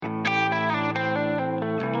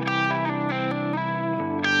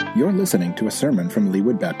You're listening to a sermon from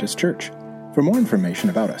Leawood Baptist Church. For more information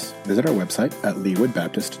about us, visit our website at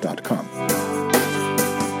leawoodbaptist.com.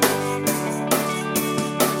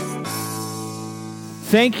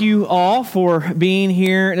 Thank you all for being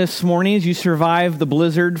here this morning as you survived the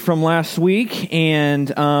blizzard from last week, and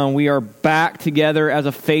we are back together as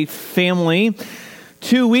a faith family.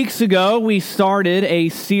 2 weeks ago, we started a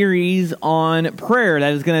series on prayer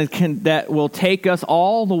that will take us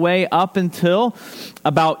all the way up until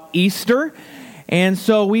about Easter. And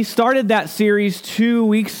so we started that series 2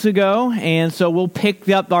 weeks ago, and so we'll pick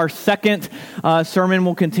up our second sermon.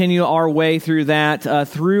 We'll continue our way through that,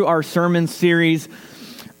 through our sermon series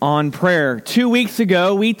on prayer. 2 weeks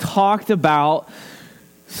ago, we talked about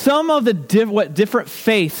some of the what different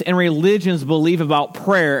faiths and religions believe about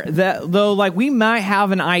prayer. That though, we might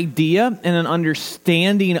have an idea and an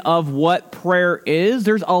understanding of what prayer is,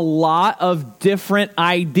 there's a lot of different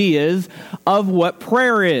ideas of what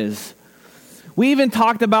prayer is. We even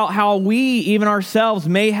talked about how we, even ourselves,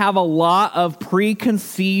 may have a lot of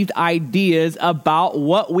preconceived ideas about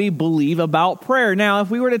what we believe about prayer. Now, if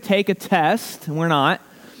we were to take a test, and we're not,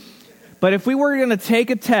 but if we were going to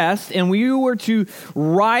take a test and we were to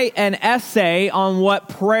write an essay on what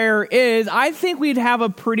prayer is, I think we'd have a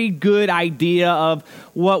pretty good idea of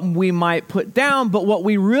what we might put down. But what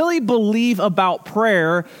we really believe about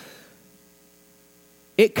prayer,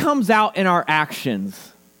 it comes out in our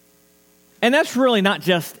actions. And that's really not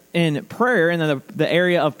just in prayer, in the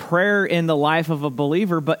area of prayer in the life of a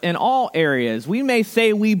believer, but in all areas. We may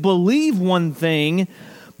say we believe one thing,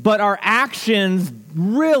 but our actions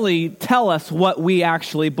really tell us what we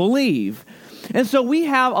actually believe. And so we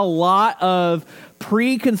have a lot of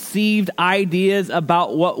preconceived ideas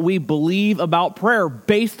about what we believe about prayer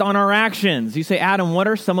based on our actions. You say, Adam, what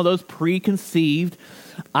are some of those preconceived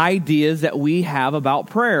ideas that we have about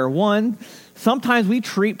prayer? One, sometimes we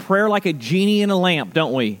treat prayer like a genie in a lamp,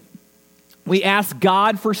 don't we? We ask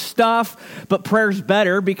God for stuff, but prayer's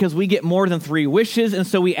better because we get more than 3 wishes, and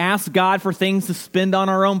so we ask God for things to spend on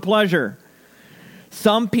our own pleasure.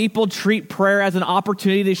 Some people treat prayer as an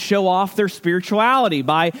opportunity to show off their spirituality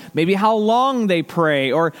by maybe how long they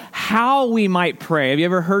pray or how we might pray. Have you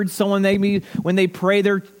ever heard someone maybe when they pray,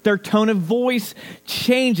 their tone of voice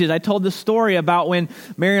changes? I told the story about when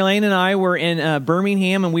Mary Lane and I were in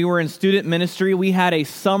Birmingham and we were in student ministry. We had a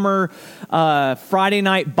summer Friday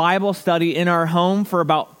night Bible study in our home for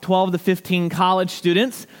about 12 to 15 college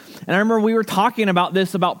students. And I remember we were talking about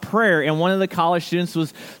this, about prayer, and one of the college students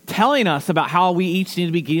was telling us about how we each need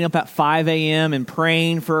to be getting up at 5 a.m. and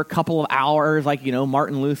praying for a couple of hours, like,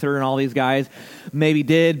 Martin Luther and all these guys maybe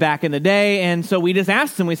did back in the day. And so we just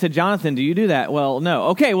asked him, we said, Jonathan, do you do that? Well, no.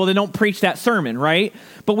 Okay, well, then don't preach that sermon, right?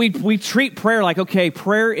 But we treat prayer like, okay,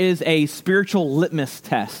 prayer is a spiritual litmus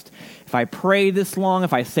test. If I pray this long,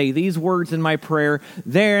 if I say these words in my prayer,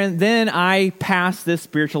 then I pass this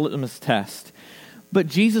spiritual litmus test. But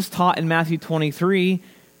Jesus taught in Matthew 23,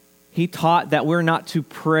 he taught that we're not to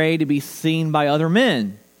pray to be seen by other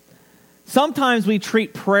men. Sometimes we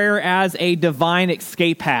treat prayer as a divine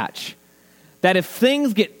escape hatch. That if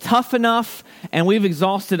things get tough enough and we've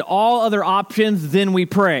exhausted all other options, then we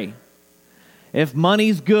pray. If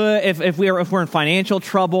money's good, if we're in financial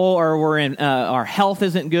trouble or our health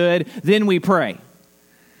isn't good, then we pray.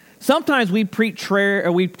 Sometimes we treat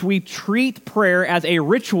prayer as a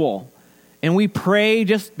ritual. And we pray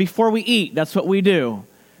just before we eat. That's what we do.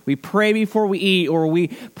 We pray before we eat, or we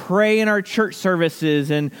pray in our church services,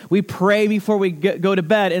 and we pray before we go to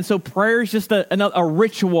bed. And so prayer is just a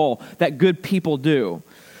ritual that good people do.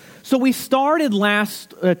 So we started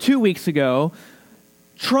 2 weeks ago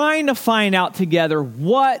trying to find out together,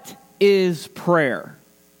 what is prayer?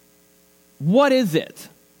 What is it?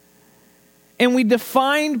 And we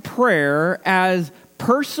defined prayer as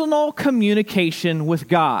personal communication with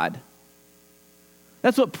God.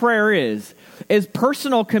 That's what prayer is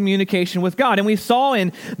personal communication with God. And we saw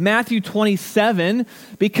in Matthew 27,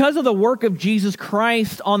 because of the work of Jesus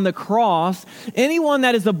Christ on the cross, anyone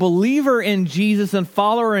that is a believer in Jesus and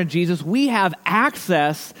follower in Jesus, we have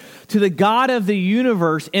access to the God of the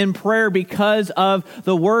universe in prayer because of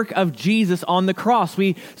the work of Jesus on the cross.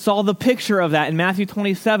 We saw the picture of that in Matthew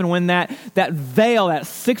 27 when that veil, that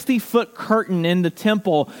 60-foot curtain in the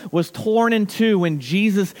temple was torn in two when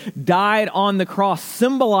Jesus died on the cross,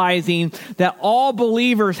 symbolizing that all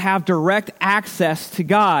believers have direct access to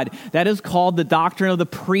God. That is called the doctrine of the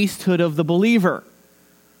priesthood of the believer.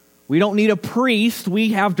 We don't need a priest. We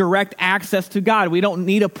have direct access to God. We don't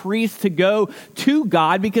need a priest to go to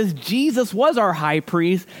God because Jesus was our high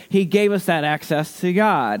priest. He gave us that access to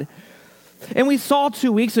God. And we saw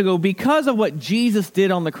 2 weeks ago, because of what Jesus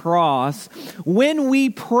did on the cross, when we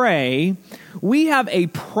pray, we have a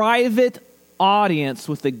private audience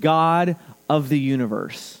with the God of the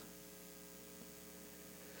universe.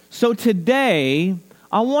 So today,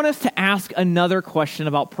 I want us to ask another question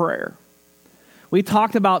about prayer. We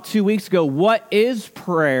talked about 2 weeks ago, what is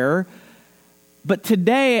prayer? But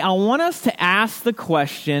today, I want us to ask the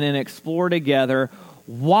question and explore together,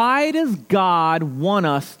 why does God want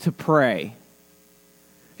us to pray?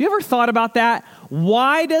 Have you ever thought about that?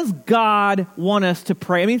 Why does God want us to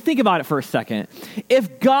pray? I mean, think about it for a second.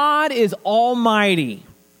 If God is almighty,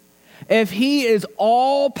 if he is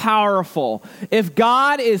all-powerful, if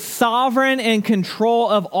God is sovereign and control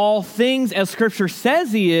of all things, as Scripture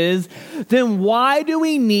says he is, then why do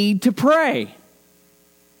we need to pray?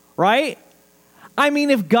 Right? I mean,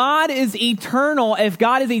 if God is eternal, if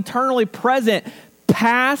God is eternally present,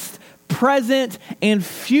 past, present, and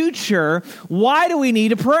future, why do we need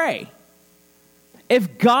to pray?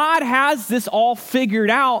 If God has this all figured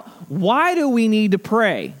out, why do we need to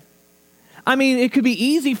pray? I mean, it could be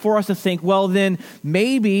easy for us to think, well, then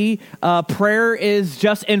maybe prayer is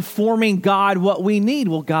just informing God what we need.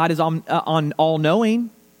 Well, God is on all-knowing.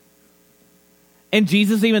 And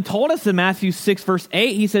Jesus even told us in Matthew 6, verse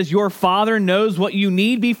 8, he says, your Father knows what you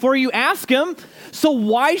need before you ask him. So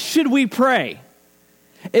why should we pray?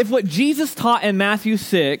 If what Jesus taught in Matthew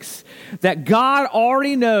 6, that God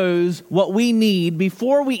already knows what we need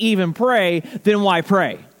before we even pray, then why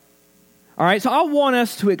pray? All right, so I want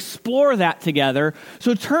us to explore that together.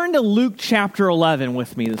 So turn to Luke chapter 11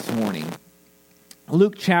 with me this morning.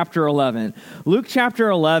 Luke chapter 11. Luke chapter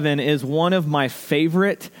 11 is one of my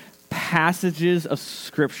favorite passages of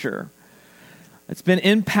Scripture. It's been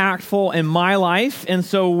impactful in my life, and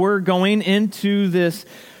so we're going into this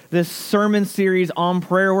sermon series on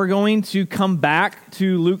prayer. We're going to come back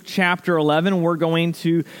to Luke chapter 11. We're going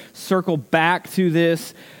to circle back to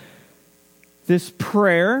this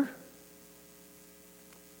prayer.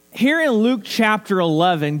 Here in Luke chapter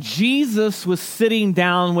 11, Jesus was sitting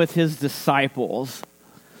down with his disciples,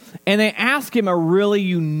 and they asked him a really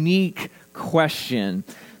unique question.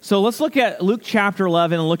 So let's look at Luke chapter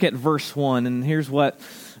 11 and look at verse 1. And here's what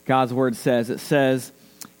God's word says. It says,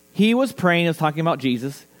 he was praying, it's talking about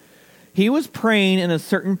Jesus. He was praying in a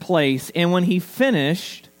certain place, and when he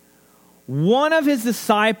finished, one of his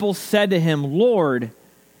disciples said to him, Lord,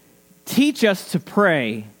 teach us to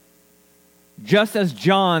pray, just as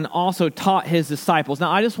John also taught his disciples.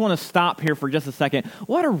 Now, I just want to stop here for just a second.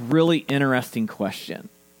 What a really interesting question.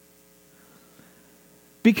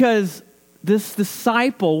 Because this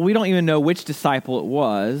disciple, we don't even know which disciple it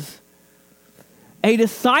was. A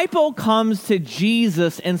disciple comes to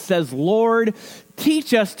Jesus and says, Lord,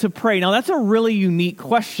 teach us to pray. Now, that's a really unique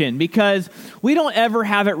question because we don't ever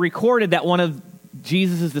have it recorded that one of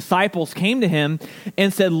Jesus' disciples came to him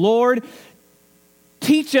and said, Lord,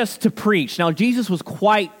 teach us to preach. Now, Jesus was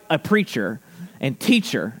quite a preacher and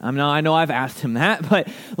teacher. I know I've asked him that, but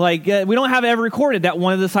we don't have it ever recorded that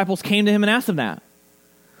one of the disciples came to him and asked him that.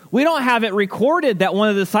 We don't have it recorded that one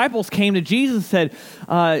of the disciples came to Jesus and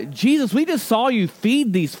said, Jesus, we just saw you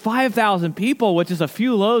feed these 5,000 people with just a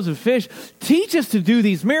few loaves of fish. Teach us to do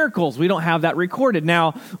these miracles. We don't have that recorded.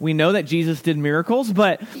 Now, we know that Jesus did miracles,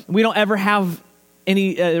 but we don't ever have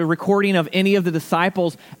any recording of any of the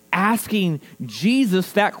disciples asking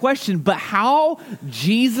Jesus that question. But how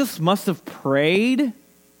Jesus must have prayed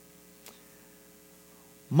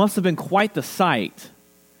must have been quite the sight.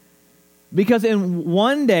 Because in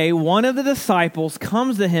one day, one of the disciples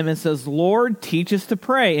comes to him and says, Lord, teach us to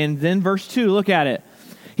pray. And then verse 2, look at it.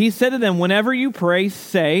 He said to them, whenever you pray,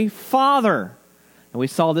 say, Father. And we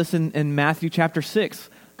saw this in Matthew chapter 6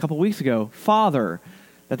 a couple weeks ago. Father.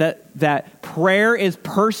 That prayer is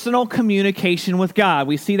personal communication with God.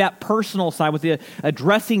 We see that personal side with the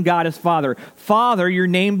addressing God as Father. Father, your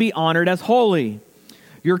name be honored as holy.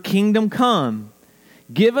 Your kingdom come.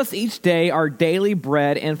 Give us each day our daily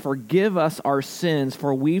bread and forgive us our sins,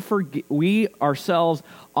 for we ourselves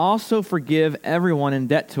also forgive everyone in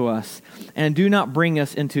debt to us. And do not bring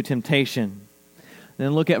us into temptation.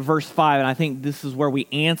 Then look at verse 5, and I think this is where we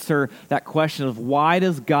answer that question of why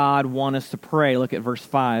does God want us to pray? Look at verse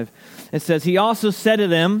 5. It says, he also said to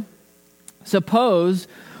them, suppose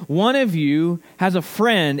one of you has a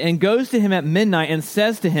friend and goes to him at midnight and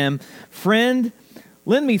says to him, friend,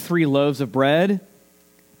 lend me 3 loaves of bread,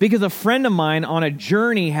 because a friend of mine on a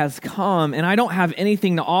journey has come, and I don't have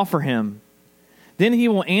anything to offer him. Then he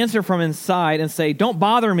will answer from inside and say, don't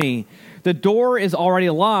bother me. The door is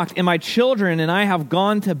already locked, and my children and I have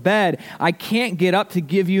gone to bed. I can't get up to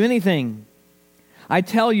give you anything. I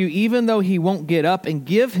tell you, even though he won't get up and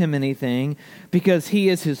give him anything because he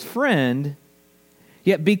is his friend,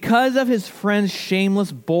 yet because of his friend's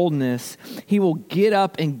shameless boldness, he will get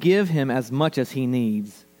up and give him as much as he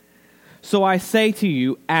needs. So I say to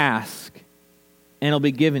you, ask, and it'll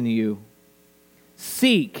be given to you.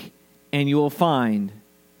 Seek, and you will find.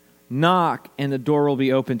 Knock, and the door will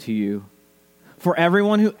be open to you. For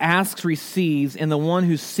everyone who asks receives, and the one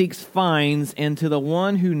who seeks finds, and to the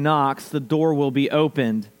one who knocks the door will be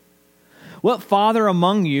opened. What father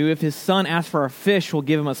among you, if his son asks for a fish, will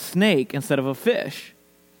give him a snake instead of a fish?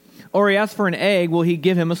 Or he asks for an egg, will he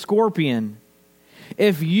give him a scorpion?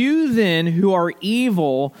 If you then, who are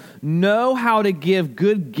evil, know how to give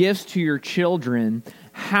good gifts to your children,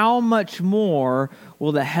 how much more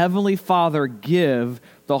will the Heavenly Father give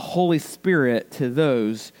the Holy Spirit to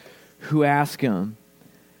those who ask him?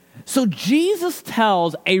 So Jesus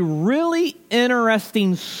tells a really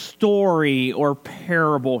interesting story or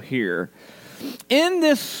parable here. In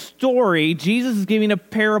this story, Jesus is giving a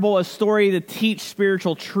parable, a story to teach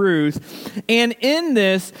spiritual truth. And in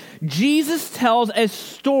this, Jesus tells a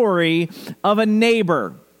story of a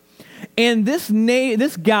neighbor. And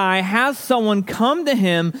this guy has someone come to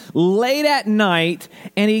him late at night,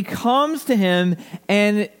 and he comes to him,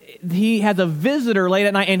 and he has a visitor late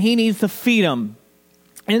at night, and he needs to feed him.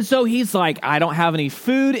 And so he's like, I don't have any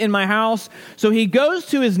food in my house. So he goes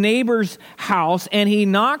to his neighbor's house, and he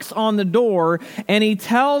knocks on the door, and he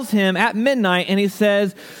tells him at midnight, and he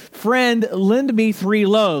says, friend, lend me 3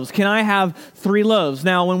 loaves. Can I have 3 loaves?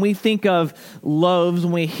 Now, when we think of loaves,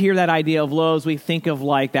 when we hear that idea of loaves, we think of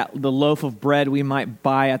like the loaf of bread we might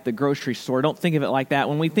buy at the grocery store. Don't think of it like that.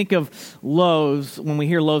 When we think of loaves, when we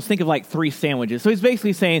hear loaves, think of like 3 sandwiches. So he's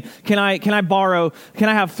basically saying, can I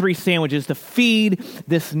have 3 sandwiches to feed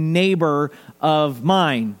this neighbor of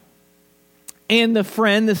mine? And the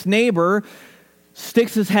friend, this neighbor,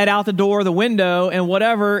 sticks his head out the door, the window, and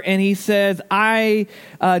whatever, and he says,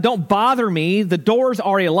 don't bother me. The door's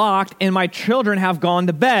already locked, and my children have gone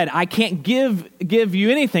to bed. I can't give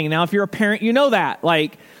you anything. Now, if you're a parent, you know that.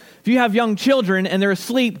 Like, if you have young children and they're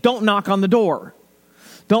asleep, don't knock on the door.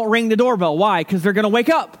 Don't ring the doorbell. Why? Because they're going to wake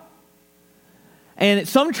up. And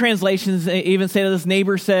some translations even say that this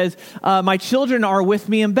neighbor says, my children are with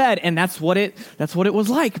me in bed. And that's what it was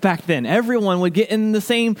like back then. Everyone would get in the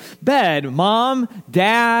same bed. Mom,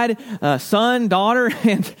 dad, son, daughter,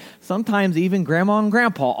 and sometimes even grandma and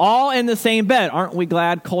grandpa, all in the same bed. Aren't we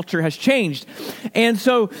glad culture has changed? And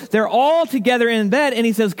so they're all together in bed, and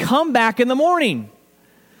he says, come back in the morning.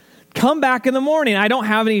 Come back in the morning. I don't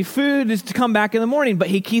have any food, just to come back in the morning. But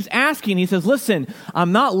he keeps asking. He says, listen,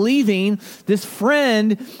 I'm not leaving. This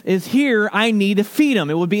friend is here. I need to feed him.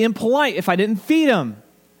 It would be impolite if I didn't feed him.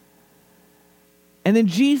 And then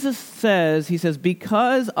Jesus says, he says,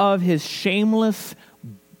 because of his shameless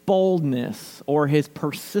boldness or his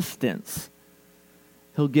persistence,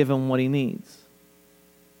 he'll give him what he needs.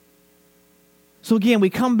 So again, we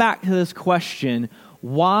come back to this question,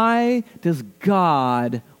 why does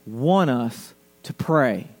God want us to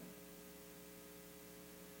pray?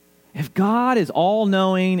 If God is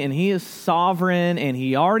all-knowing and he is sovereign and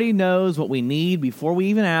he already knows what we need before we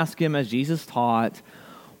even ask him, as Jesus taught,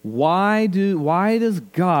 why does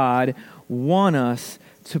God want us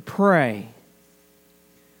to pray?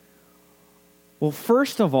 Well,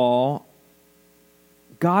 first of all,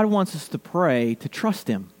 God wants us to pray to trust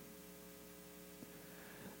him.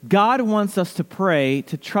 God wants us to pray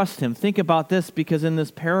to trust him. Think about this, because in this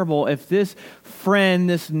parable, if this friend,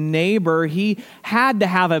 this neighbor, he had to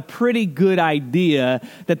have a pretty good idea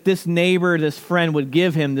that this neighbor, this friend would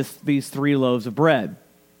give him these 3 loaves of bread.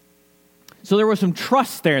 So there was some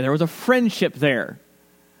trust there. There was a friendship there.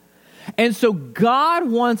 And so God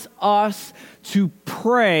wants us to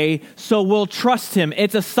pray so we'll trust him.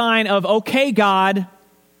 It's a sign of, okay, God.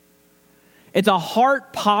 It's a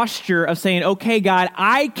heart posture of saying, okay, God,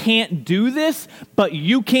 I can't do this, but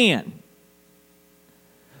you can.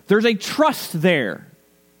 There's a trust there.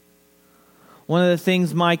 One of the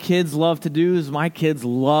things my kids love to do is my kids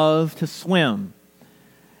love to swim.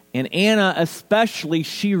 And Anna especially,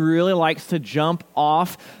 she really likes to jump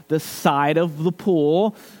off the side of the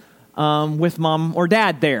pool with mom or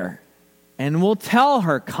dad there. And we'll tell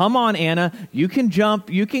her, come on, Anna, you can jump,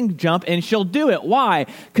 and she'll do it. Why?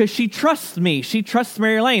 Because she trusts me. She trusts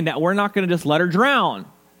Mary Lane that we're not going to just let her drown.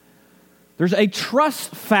 There's a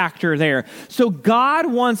trust factor there. So God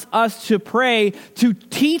wants us to pray to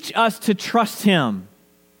teach us to trust him.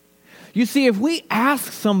 You see, if we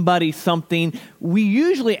ask somebody something, we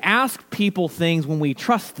usually ask people things when we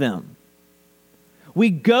trust them. We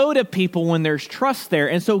go to people when there's trust there.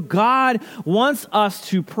 And so God wants us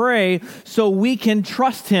to pray so we can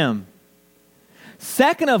trust him.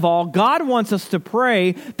 Second of all, God wants us to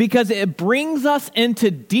pray because it brings us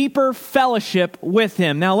into deeper fellowship with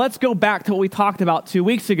him. Now let's go back to what we talked about 2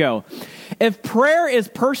 weeks ago. If prayer is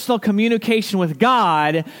personal communication with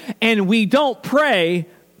God and we don't pray,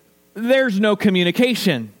 there's no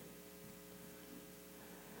communication.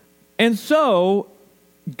 And so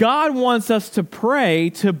God wants us to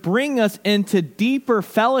pray to bring us into deeper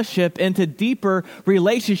fellowship, into deeper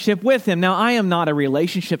relationship with him. Now, I am not a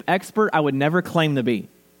relationship expert. I would never claim to be.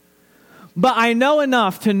 But I know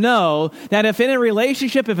enough to know that if in a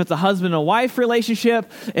relationship, if it's a husband and wife relationship,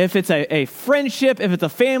 if it's a friendship, if it's a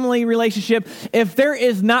family relationship, if there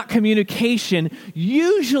is not communication,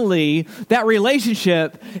 usually that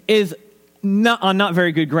relationship is not on not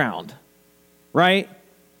very good ground, right?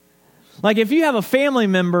 Like if you have a family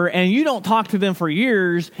member and you don't talk to them for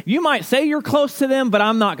years, you might say you're close to them, but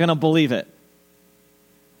I'm not going to believe it.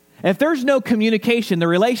 If there's no communication, the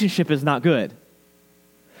relationship is not good.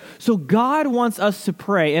 So God wants us to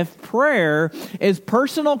pray. If prayer is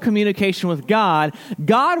personal communication with God,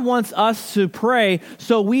 God wants us to pray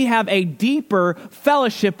so we have a deeper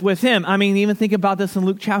fellowship with him. I mean, even think about this in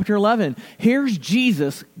Luke chapter 11. Here's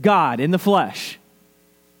Jesus, God in the flesh.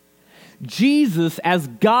 Jesus, as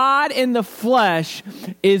God in the flesh,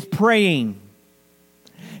 is praying.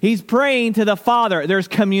 He's praying to the Father. There's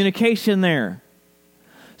communication there.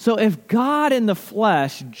 So if God in the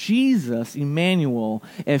flesh, Jesus, Emmanuel,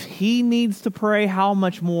 if he needs to pray, how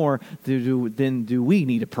much more do we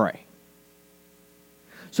need to pray?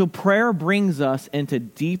 So prayer brings us into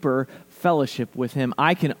deeper fellowship with him.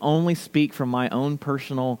 I can only speak from my own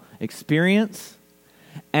personal experience.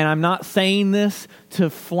 And I'm not saying this to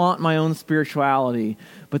flaunt my own spirituality,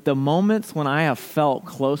 but the moments when I have felt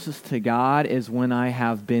closest to God is when I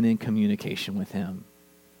have been in communication with him.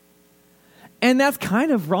 And that's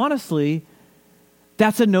kind of, honestly,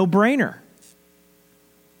 that's a no-brainer.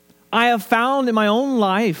 I have found in my own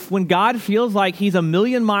life when God feels like he's a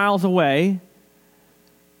million miles away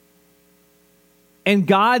and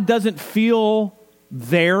God doesn't feel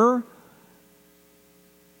there,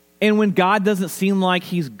 and when God doesn't seem like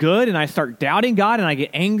he's good and I start doubting God and I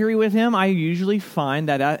get angry with him, I usually find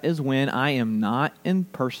that is when I am not in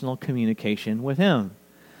personal communication with him.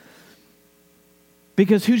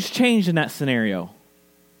 Because who's changed in that scenario?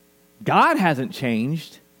 God hasn't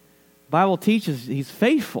changed. The Bible teaches he's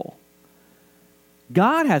faithful.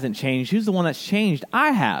 God hasn't changed. Who's the one that's changed?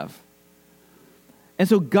 I have. And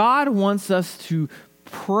so God wants us to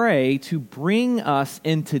pray to bring us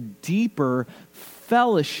into deeper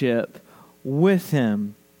fellowship with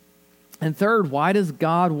him. And third, why does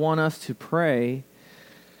God want us to pray?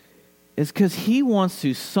 It's because he wants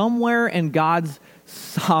to, somewhere in God's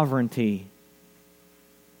sovereignty,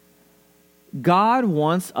 God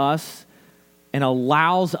wants us and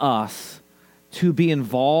allows us to be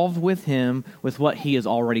involved with him with what he is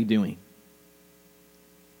already doing.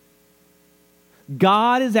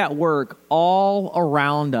 God is at work all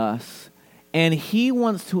around us, and he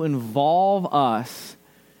wants to involve us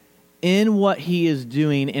in what he is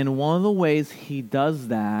doing. And one of the ways he does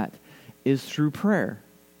that is through prayer.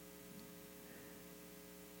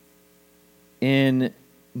 In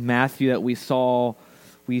Matthew that we saw,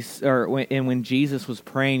 when Jesus was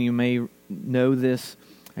praying, you may know this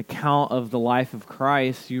account of the life of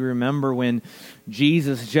Christ. You remember when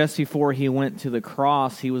Jesus, just before he went to the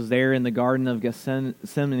cross, he was there in the Garden of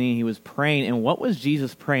Gethsemane, he was praying. And what was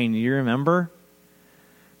Jesus praying? Do you remember?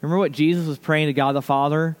 Remember what Jesus was praying to God the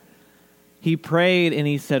Father? He prayed and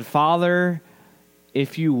he said, Father,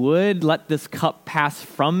 if you would, let this cup pass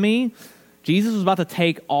from me. Jesus was about to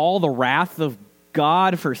take all the wrath of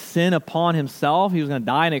God for sin upon himself. He was going to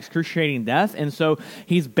die an excruciating death. And so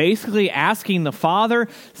he's basically asking the Father,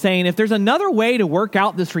 saying, if there's another way to work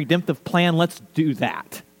out this redemptive plan, let's do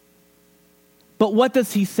that. But what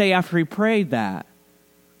does he say after he prayed that?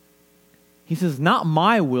 He says, not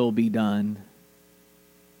my will be done,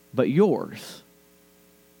 but yours.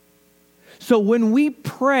 So when we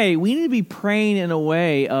pray, we need to be praying in a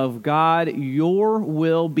way of, God, your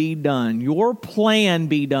will be done, your plan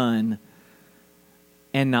be done,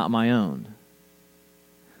 and not my own.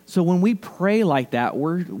 So when we pray like that,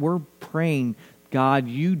 we're praying, God,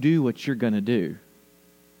 you do what you're going to do.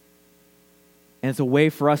 And it's a way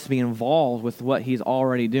for us to be involved with what he's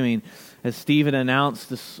already doing. As Stephen announced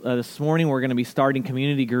this morning, we're going to be starting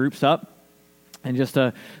community groups up in just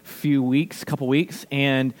a couple weeks.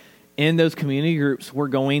 And in those community groups, we're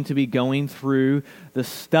going to be going through the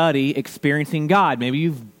study, Experiencing God. Maybe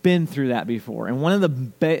you've been through that before. And one of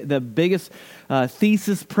the biggest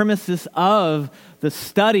thesis premises of the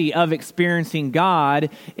study of experiencing God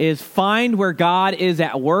is find where God is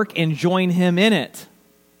at work and join him in it.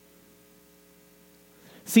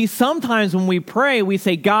 See, sometimes when we pray, we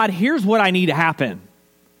say, God, here's what I need to happen,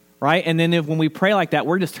 right? And then when we pray like that,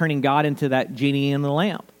 we're just turning God into that genie in the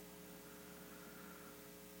lamp.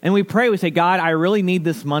 And we pray, we say, God, I really need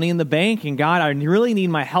this money in the bank, and God, I really need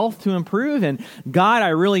my health to improve, and God, I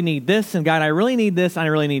really need this, and God, I really need this, and I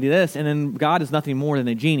really need this, and then God is nothing more than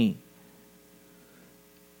a genie.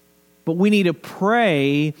 But we need to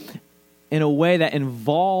pray in a way that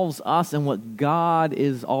involves us in what God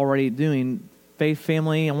is already doing. Faith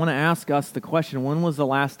family, I want to ask us the question, when was the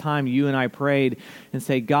last time you and I prayed and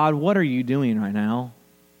say, God, what are you doing right now?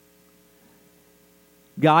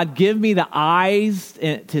 God, give me the eyes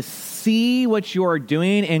to see what you are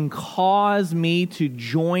doing and cause me to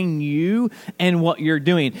join you in what you're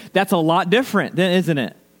doing. That's a lot different, isn't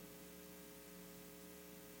it?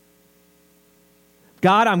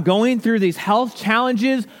 God, I'm going through these health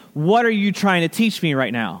challenges. What are you trying to teach me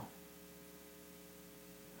right now?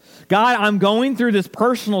 God, I'm going through this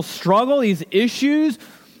personal struggle, these issues.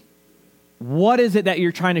 What is it that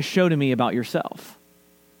you're trying to show to me about yourself?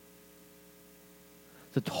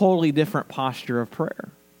 It's a totally different posture of prayer.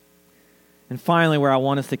 And finally, where I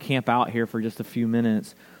want us to camp out here for just a few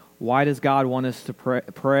minutes, why does God want us to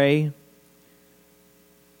pray?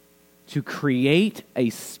 To create a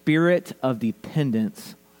spirit of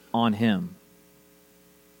dependence on him.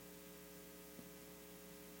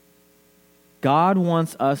 God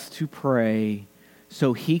wants us to pray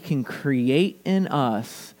so he can create in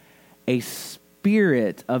us a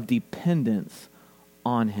spirit of dependence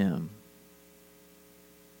on him.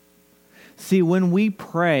 See, when we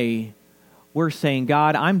pray, we're saying,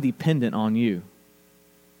 God, I'm dependent on you.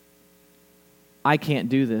 I can't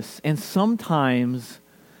do this. And sometimes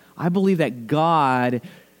I believe that God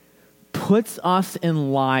puts us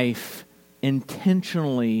in life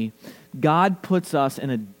intentionally. God puts us in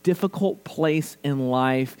a difficult place in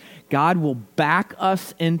life. God will back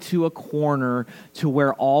us into a corner to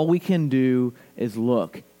where all we can do is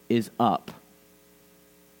look, is up.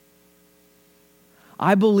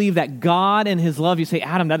 I believe that God in his love, you say,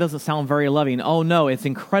 Adam, that doesn't sound very loving. Oh no, it's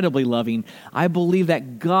incredibly loving. I believe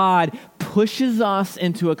that God pushes us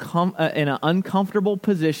into in an uncomfortable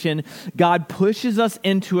position. God pushes us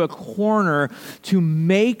into a corner to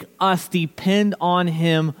make us depend on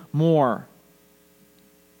him more.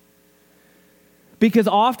 Because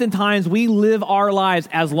oftentimes we live our lives,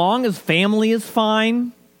 as long as family is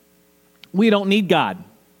fine, we don't need God.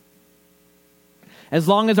 As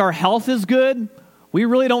long as our health is good, we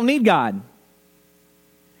really don't need God.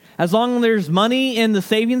 As long as there's money in the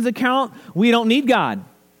savings account, we don't need God.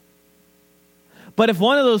 But if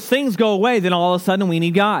one of those things go away, then all of a sudden we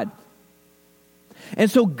need God. And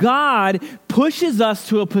so God pushes us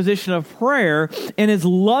to a position of prayer in his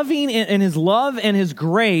loving, in his love and his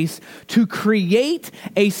grace to create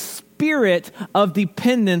a spirit of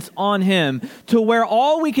dependence on him, to where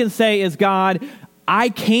all we can say is, God, I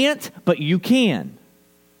can't, but you can.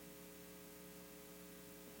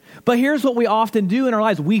 But here's what we often do in our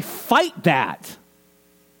lives. We fight that.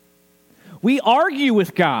 We argue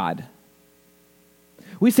with God.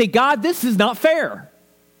 We say, God, this is not fair.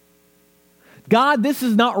 God, this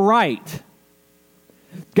is not right.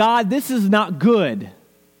 God, this is not good.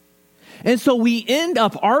 And so we end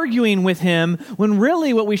up arguing with him when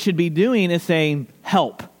really what we should be doing is saying,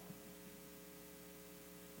 help.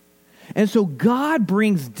 And so God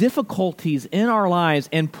brings difficulties in our lives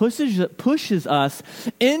and pushes us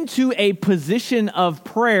into a position of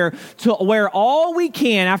prayer to where all we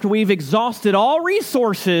can, after we've exhausted all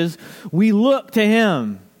resources, we look to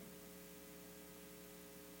him.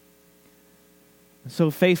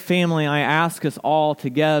 So faith family, I ask us all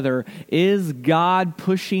together, is God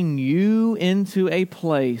pushing you into a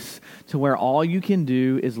place to where all you can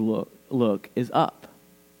do is look is up?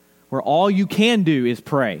 Where all you can do is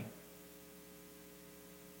pray?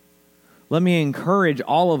 Let me encourage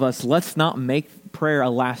all of us, let's not make prayer a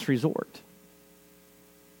last resort.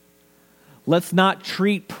 Let's not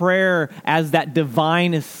treat prayer as that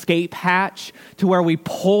divine escape hatch to where we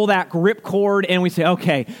pull that ripcord and we say,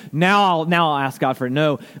 okay, now I'll ask God for it.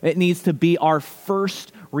 No, it needs to be our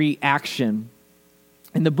first reaction.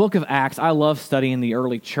 In the book of Acts, I love studying the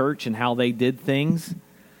early church and how they did things.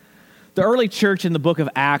 The early church in the book of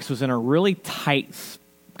Acts was in a really tight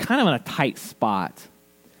spot.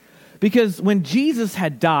 Because when Jesus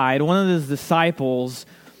had died, one of his disciples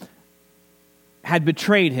had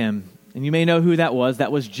betrayed him. And you may know who that was.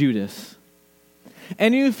 That was Judas.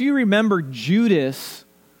 And if you remember Judas,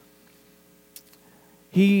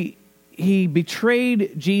 he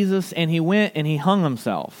betrayed Jesus and he went and he hung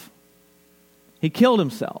himself. He killed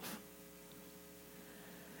himself.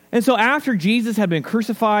 And so after Jesus had been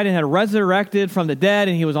crucified and had resurrected from the dead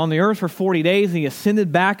and he was on the earth for 40 days and he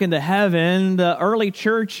ascended back into heaven, the early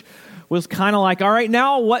church was kind of like, all right,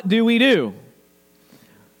 now what do we do?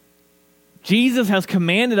 Jesus has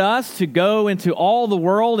commanded us to go into all the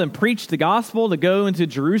world and preach the gospel, to go into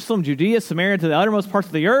Jerusalem, Judea, Samaria, to the uttermost parts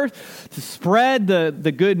of the earth, to spread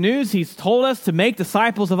the good news. He's told us to make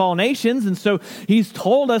disciples of all nations, and so he's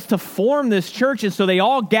told us to form this church, and so they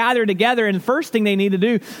all gather together, and the first thing they need to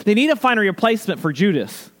do, they need to find a replacement for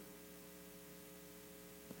Judas.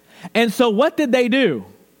 And so what did they do?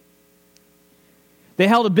 They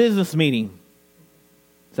held a business meeting.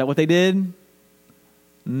 Is that what they did?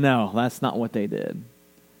 No, that's not what they did.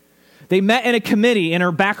 They met in a committee in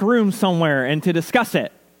her back room somewhere and to discuss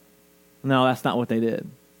it. No, that's not what they did.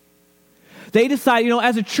 They decided,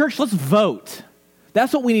 as a church, let's vote.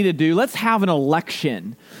 That's what we need to do. Let's have an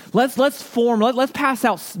election. Let's pass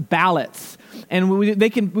out ballots, and we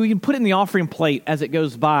can put it in the offering plate as it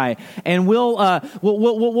goes by, and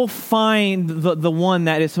we'll find the one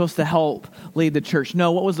that is supposed to help lead the church.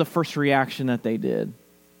 No, what was the first reaction that they did?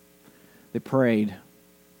 They prayed.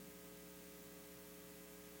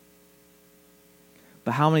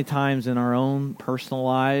 But how many times in our own personal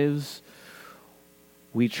lives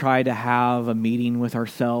we try to have a meeting with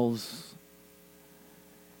ourselves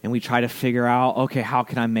and we try to figure out, okay, how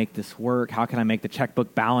can I make this work? How can I make the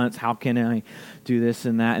checkbook balance? How can I do this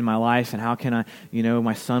and that in my life? And how can I,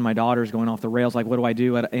 my son, my daughter's going off the rails. Like, what do I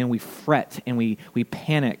do? And we fret and we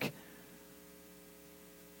panic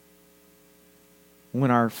when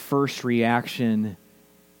our first reaction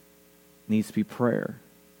needs to be prayer.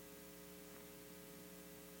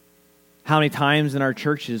 How many times in our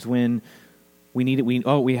churches when we need to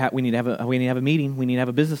have a meeting, we need to have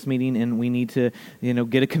a business meeting, and we need to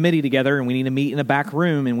get a committee together, and we need to meet in a back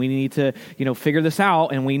room, and we need to figure this out,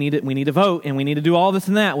 and we need to vote, and we need to do all this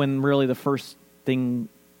and that, when really the first thing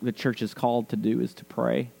the church is called to do is to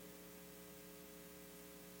pray.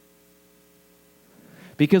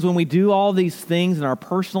 Because when we do all these things in our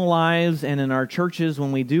personal lives and in our churches,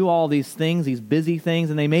 when we do all these things, these busy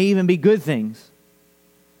things, and they may even be good things,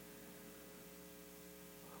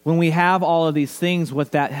 when we have all of these things,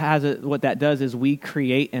 what that does is we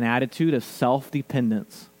create an attitude of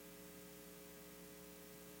self-dependence.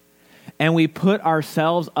 And we put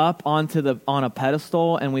ourselves up on a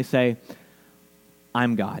pedestal and we say,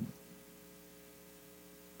 I'm God.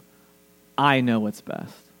 I know what's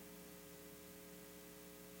best.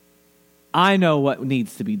 I know what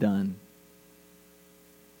needs to be done.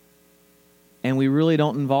 And we really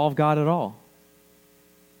don't involve God at all.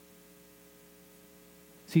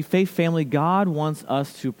 See, Faith Family, God wants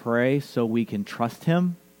us to pray so we can trust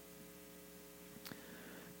Him.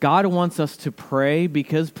 God wants us to pray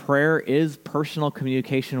because prayer is personal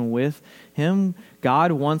communication with Him.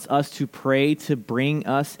 God wants us to pray to bring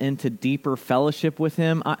us into deeper fellowship with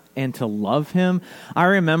Him and to love Him. I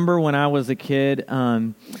remember when I was a kid,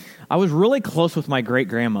 I was really close with my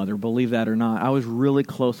great-grandmother, believe that or not. I was really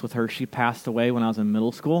close with her. She passed away when I was in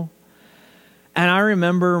middle school. And I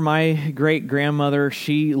remember my great-grandmother,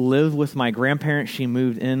 she lived with my grandparents. She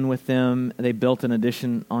moved in with them. They built an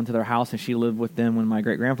addition onto their house, and she lived with them when my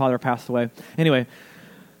great-grandfather passed away. Anyway,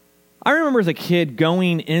 I remember as a kid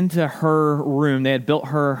going into her room. They had built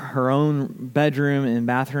her own bedroom and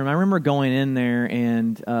bathroom. I remember going in there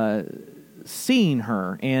and seeing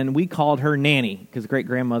her, and we called her Nanny, because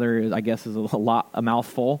great-grandmother, I guess, is a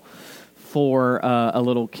mouthful for a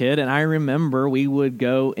little kid. And I remember we would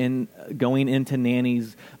going into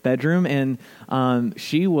Nanny's bedroom, and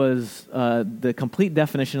she was the complete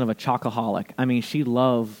definition of a chocoholic. I mean,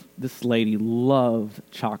 this lady loved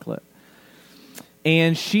chocolate.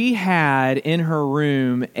 And she had in her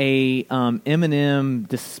room a M&M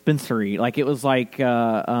dispensary. Like, it was like,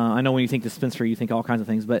 I know when you think dispensary, you think all kinds of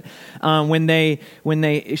things, but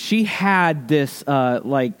she had this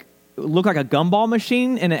looked like a gumball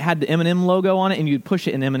machine, and it had the M&M logo on it, and you'd push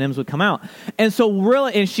it and M&Ms would come out. And so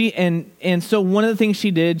so one of the things she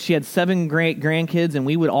did, she had 7 great grandkids, and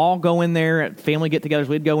we would all go in there at family get-togethers.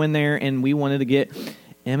 We'd go in there, and we wanted to get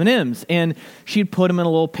M&Ms, and she'd put them in a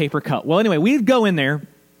little paper cup. Well, anyway, we'd go in there,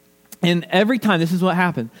 and every time, this is what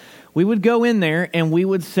happened. We would go in there, and we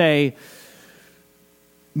would say,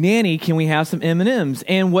 Nanny, can we have some M&Ms?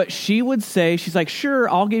 And what she would say, she's like, sure,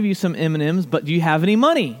 I'll give you some M&Ms, but do you have any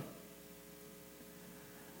money?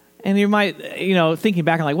 And you might, thinking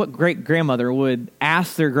back on like what great-grandmother would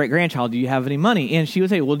ask their great-grandchild, do you have any money? And she would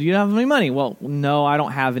say, well, do you have any money? Well, no, I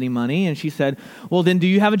don't have any money. And she said, well, then do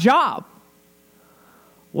you have a job?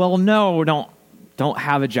 Well, no, don't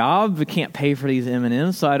have a job. We can't pay for these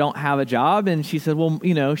M&Ms, so I don't have a job. And she said, well,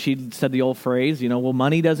 she said the old phrase, well,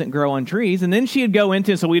 money doesn't grow on trees. And then she'd go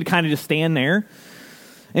into, so we'd kind of just stand there.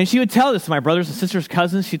 And she would tell this to my brothers and sisters,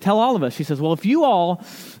 cousins. She'd tell all of us. She says, well, if you all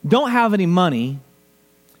don't have any money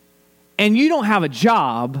and you don't have a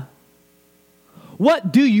job,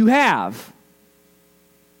 what do you have?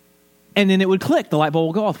 And then it would click. The light bulb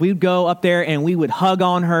would go off. We would go up there and we would hug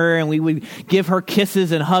on her and we would give her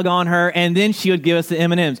kisses and hug on her. And then she would give us the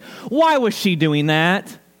M&Ms. Why was she doing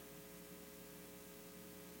that?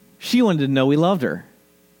 She wanted to know we loved her.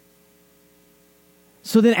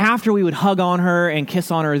 So then after we would hug on her and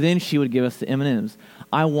kiss on her, then she would give us the M&Ms.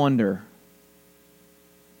 I wonder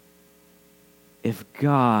if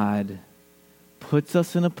God puts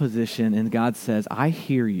us in a position and God says, I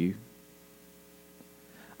hear you.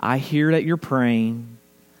 I hear that you're praying.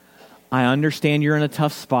 I understand you're in a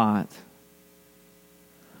tough spot.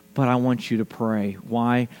 But I want you to pray.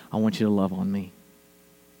 Why? I want you to love on me.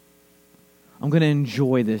 I'm going to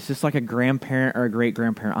enjoy this. Just like a grandparent or a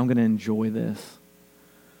great-grandparent, I'm going to enjoy this.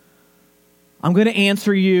 I'm going to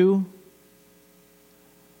answer you.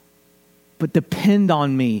 But depend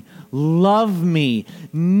on me. Love me.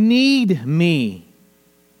 Need me.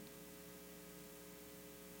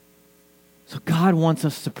 So God wants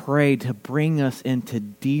us to pray to bring us into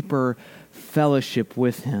deeper fellowship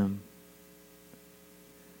with Him.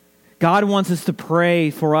 God wants us to pray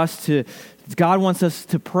God wants us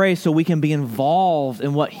to pray so we can be involved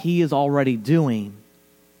in what He is already doing.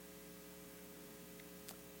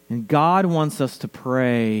 And God wants us to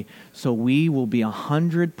pray so we will be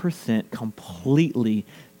 100% completely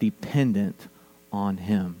dependent on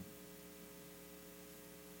Him.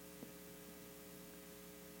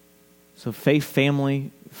 So faith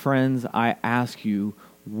family, friends, I ask you,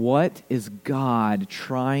 what is God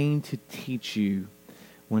trying to teach you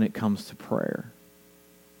when it comes to prayer?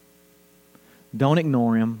 Don't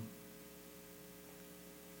ignore Him.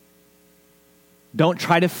 Don't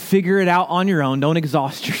try to figure it out on your own. Don't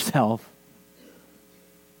exhaust yourself.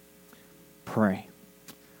 Pray.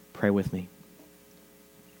 Pray with me.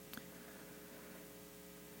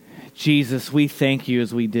 Jesus, we thank you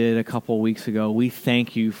as we did a couple of weeks ago. We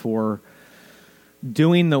thank you for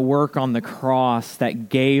doing the work on the cross that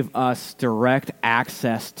gave us direct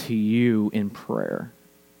access to you in prayer.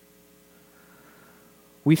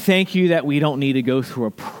 We thank you that we don't need to go through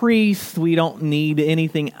a priest. We don't need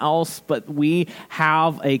anything else, but we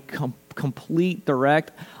have a complete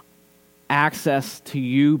direct access to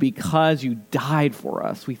you because you died for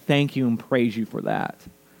us. We thank you and praise you for that.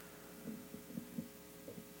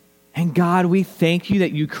 And God, we thank you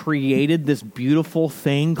that you created this beautiful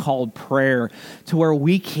thing called prayer to where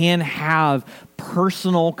we can have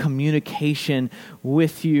personal communication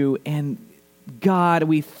with you. And God,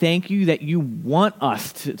 we thank you that you want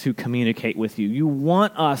us to communicate with you. You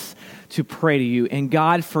want us to pray to you. And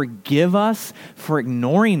God, forgive us for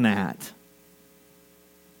ignoring that.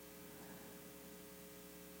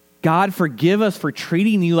 God, forgive us for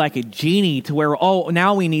treating you like a genie to where,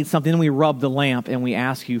 now we need something, and we rub the lamp and we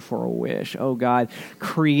ask you for a wish. Oh God,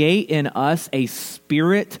 create in us a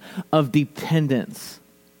spirit of dependence.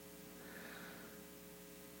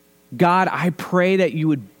 God, I pray that you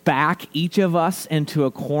would back each of us into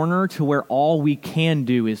a corner to where all we can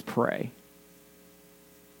do is pray.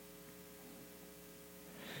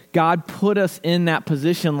 God, put us in that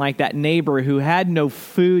position like that neighbor who had no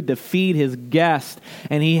food to feed his guest,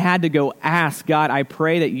 and he had to go ask. God, I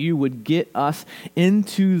pray that you would get us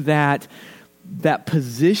into that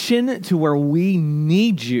position to where we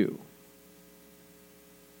need you.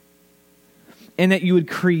 And that you would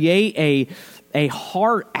create a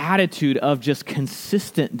heart attitude of just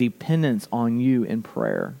consistent dependence on you in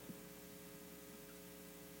prayer.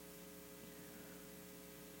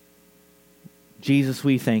 Jesus,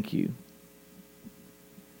 we thank you.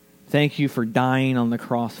 Thank you for dying on the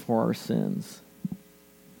cross for our sins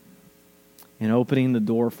and opening the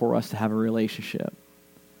door for us to have a relationship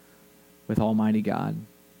with Almighty God.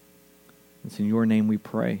 It's in your name we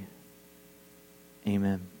pray.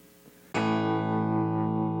 Amen.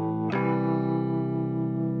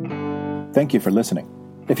 Thank you for listening.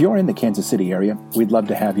 If you're in the Kansas City area, we'd love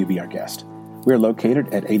to have you be our guest. We're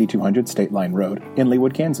located at 8200 State Line Road in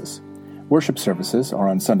Leawood, Kansas. Worship services are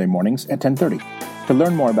on Sunday mornings at 10:30. To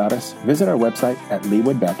learn more about us, visit our website at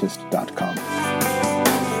leawoodbaptist.com.